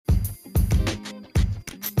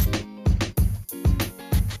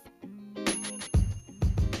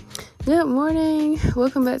Good morning.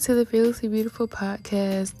 Welcome back to the Fearlessly Beautiful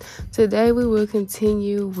podcast. Today we will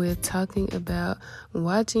continue with talking about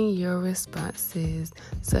watching your responses.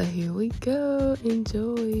 So here we go.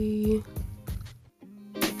 Enjoy.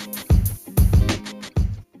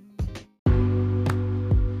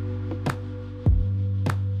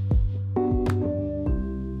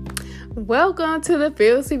 Welcome to the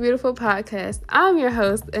Fearlessly Beautiful podcast. I'm your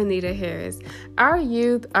host, Anita Harris. Our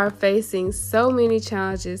youth are facing so many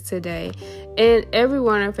challenges today, and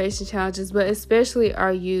everyone are facing challenges, but especially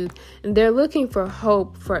our youth. And they're looking for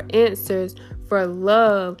hope, for answers, for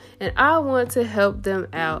love, and I want to help them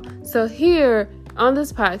out. So here on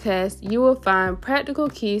this podcast, you will find practical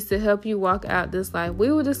keys to help you walk out this life.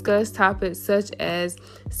 We will discuss topics such as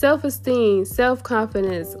self-esteem,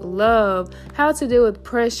 self-confidence, love, how to deal with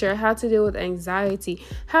pressure, how to deal with anxiety,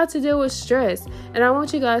 how to deal with stress. And I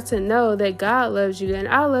want you guys to know that God loves you and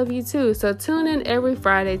I love you too. So tune in every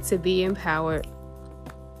Friday to be empowered.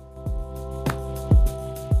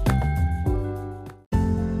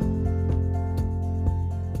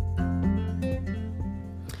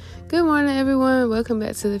 Good morning, everyone. Welcome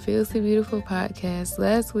back to the Fearlessly Beautiful podcast.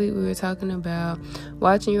 Last week, we were talking about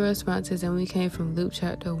watching your responses, and we came from Luke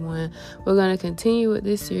chapter 1. We're going to continue with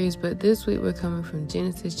this series, but this week, we're coming from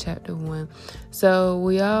Genesis chapter 1. So,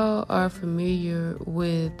 we all are familiar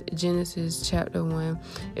with Genesis chapter 1.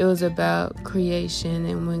 It was about creation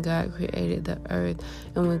and when God created the earth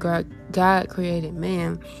and when God created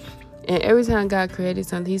man. And every time God created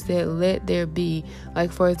something, he said, let there be.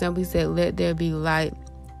 Like, for example, he said, let there be light.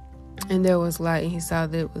 And there was light, and he saw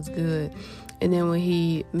that it was good. And then when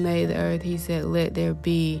he made the earth, he said, let there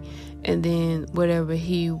be. And then whatever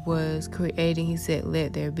he was creating, he said,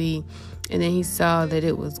 let there be. And then he saw that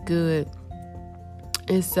it was good.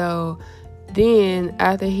 And so then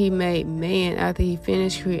after he made man, after he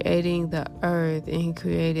finished creating the earth, and he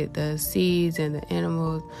created the seeds and the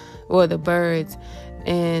animals, or the birds,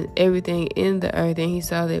 and everything in the earth, and he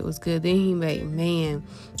saw that it was good, then he made man.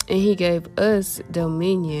 And he gave us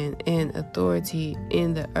dominion and authority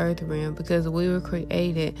in the earth realm because we were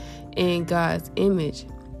created in God's image.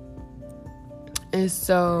 And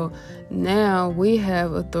so now we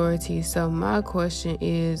have authority. So my question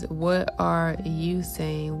is, what are you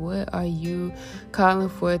saying? What are you calling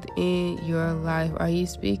forth in your life? Are you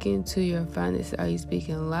speaking to your finances? Are you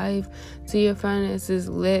speaking life to your finances?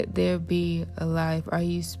 Let there be a life. Are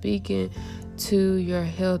you speaking to your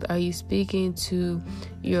health? Are you speaking to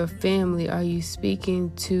your family? Are you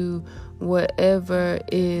speaking to whatever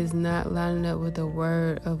is not lining up with the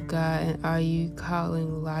word of God? And are you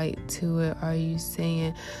calling light to it? Are you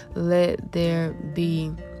saying, let there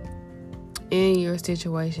be in your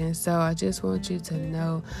situation? So I just want you to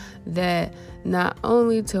know that not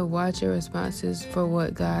only to watch your responses for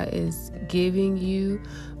what God is giving you,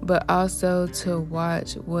 but also to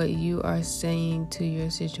watch what you are saying to your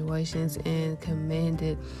situations and command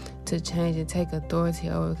it to change and take authority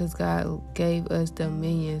over, because God gave us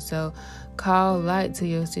dominion. So call light to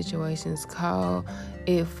your situations. Call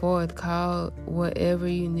it forth. Call whatever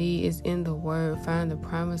you need is in the word. Find the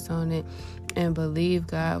promise on it and believe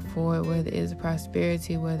God for it, whether it's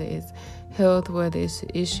prosperity, whether it's health, whether it's an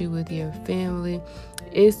issue with your family.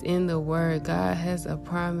 It's in the word. God has a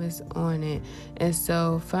promise on it. And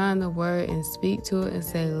so find the word and speak to it and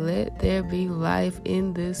say, let there be life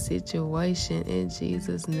in this situation in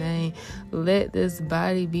Jesus' name. Let this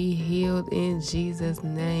body be healed in Jesus'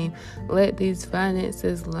 name. Let these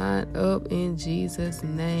finances line up in Jesus'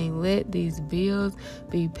 name. Let these bills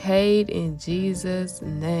be paid in Jesus'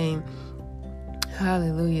 name.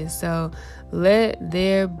 Hallelujah. So let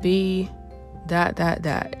there be ...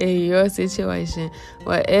 in your situation.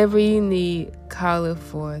 Whatever you need, call it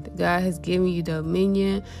forth. God has given you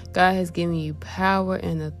dominion. God has given you power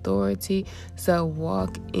and authority. So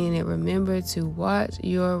walk in it. Remember to watch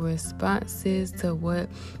your responses to what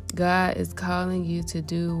God is calling you to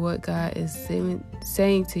do, what God is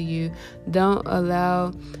saying to you. Don't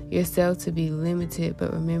allow yourself to be limited,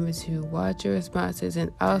 but remember to watch your responses,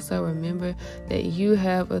 and also remember that you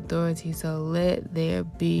have authority. So let there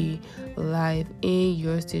be life in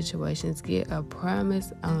your situations. Get a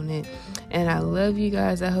promise on it. And I love you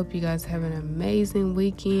guys. I hope you guys have an amazing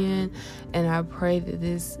weekend, and I pray that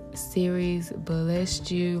this series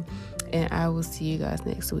blessed you, and I will see you guys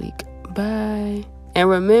next week. Bye. And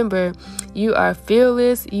remember, you are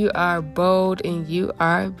fearless, you are bold, and you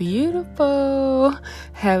are beautiful.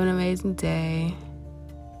 Have an amazing day.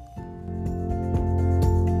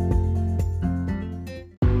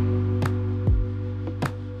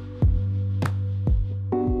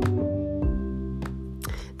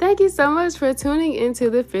 Thank you so much for tuning into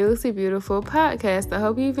the Fearlessly Beautiful podcast. I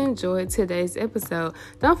hope you've enjoyed today's episode.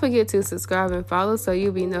 Don't forget to subscribe and follow so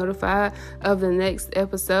you'll be notified of the next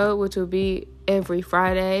episode, which will be every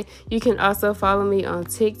Friday. You can also follow me on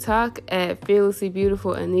TikTok at Fearlessly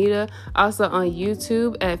Beautiful Anita, also on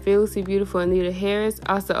YouTube at Fearlessly Beautiful Anita Harris,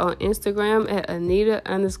 also on Instagram at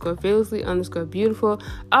Anita_fearlessly_beautiful,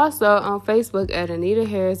 also on Facebook at Anita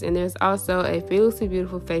Harris, and there's also a Fearlessly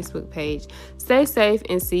Beautiful Facebook page. Stay safe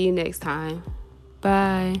and see you next time.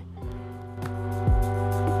 Bye.